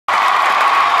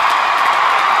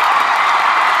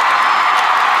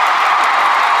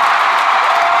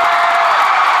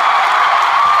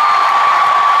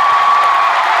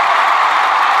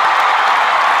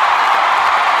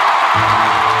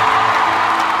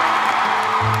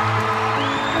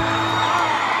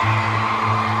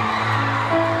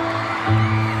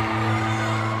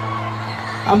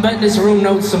I bet this room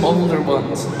knows some older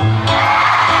ones. I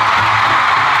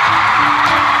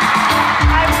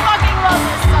fucking love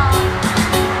this song.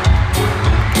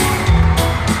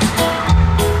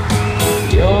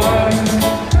 Your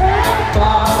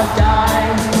grandpa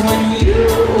died when you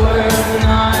were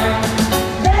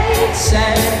 9. They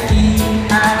said he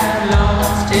had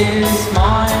lost his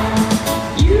mind.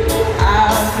 You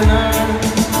have learned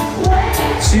way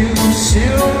too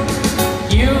soon.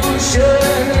 You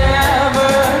should never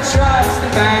trust the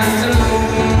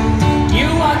Pantaloon. You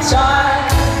are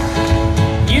tired,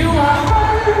 you are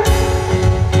hurt,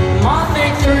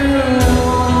 mothing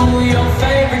through your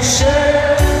favorite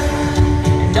shirt,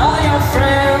 and all your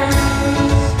friends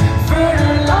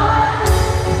fertilize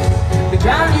the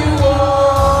ground you walk.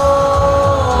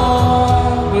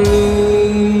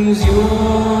 Lose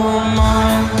your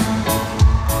mind.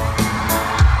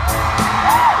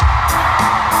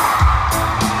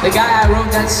 The guy I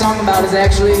wrote that song about is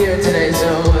actually here today,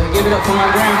 so give it up for my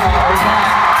grandpa.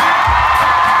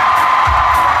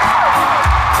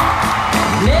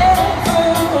 Never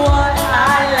what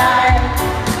I like,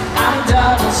 I'm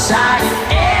double-sided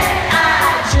and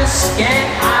I just can't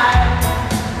hide.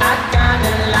 I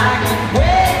kinda like it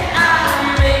when I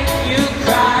make you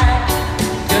cry,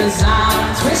 'cause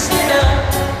I'm twisted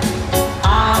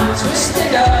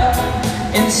up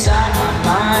inside my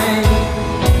mind.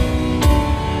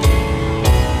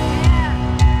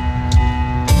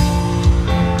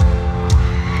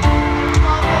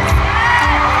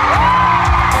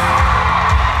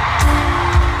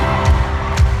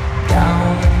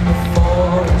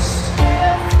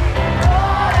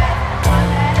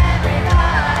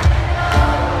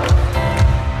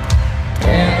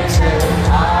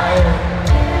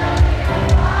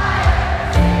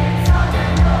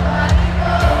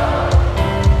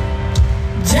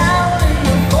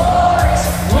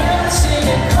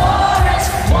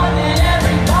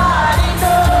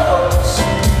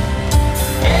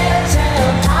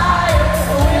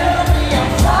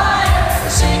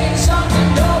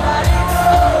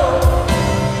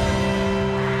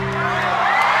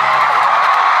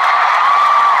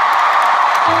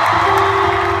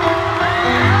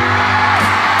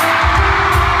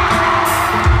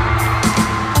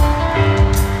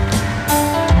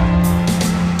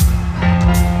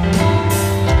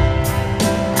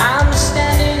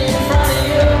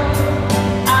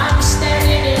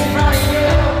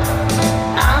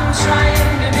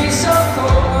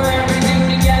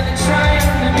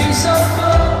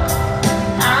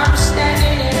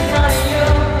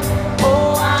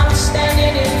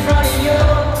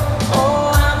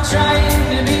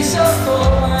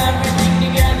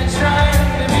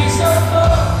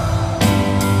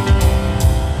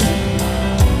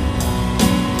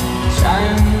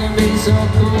 So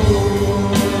cool.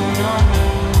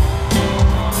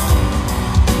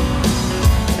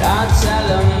 I'll tell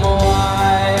them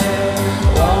why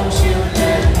won't you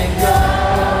let me go?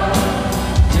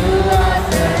 Do I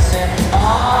listen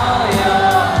all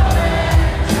your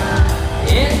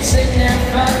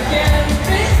insignificant?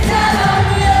 Please tell them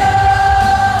you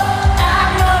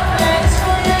have no place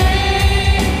for me.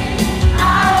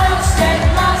 I will set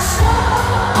my soul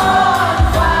on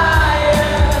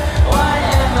fire.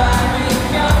 Whatever I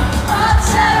become, I'll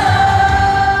tell them.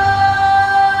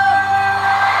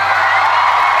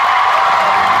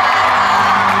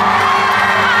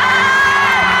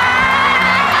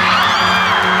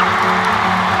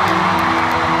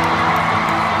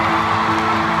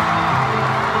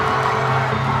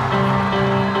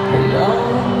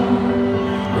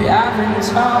 We haven't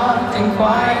talked in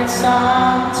quite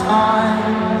some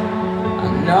time. I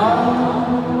know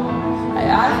I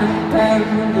haven't been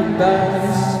the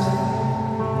best.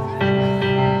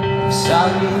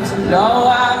 Sun to low,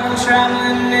 I've been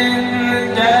traveling in the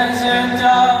desert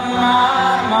of my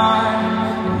mind,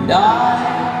 and I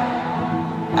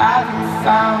haven't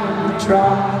found the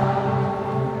drop.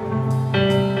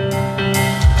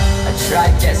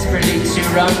 Tried desperately to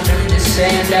run through the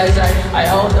sand as I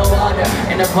hold the water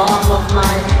in the palm of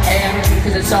my hand,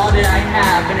 cause it's all that I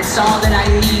have and it's all that I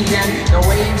need, and the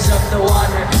waves of the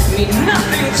water mean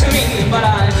nothing to me, but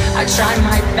I try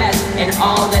my best in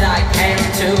all that I can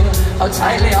to hold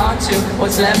tightly onto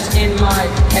what's left in my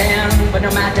hand. But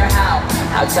no matter how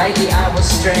tightly I will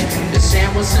strain, the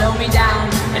sand will slow me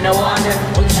down and the water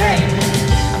will drain.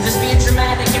 I'm just being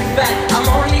dramatic and fat, I'm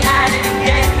only at it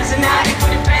again as an addict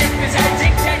with a pen, cause I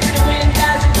dictate to the wind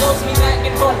as it blows me back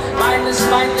and forth, mindless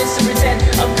to pretend.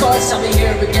 Of course I'll be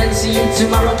here again, see you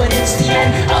tomorrow, but it's the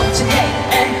end of today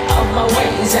and of my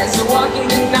ways. As the walking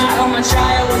denial, my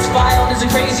trial was filed as a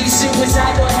crazy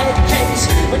suicidal head case.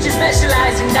 But you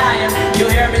specialize in dying. You'll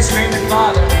hear me screaming,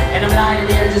 Father, and I'm lying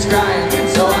here just crying.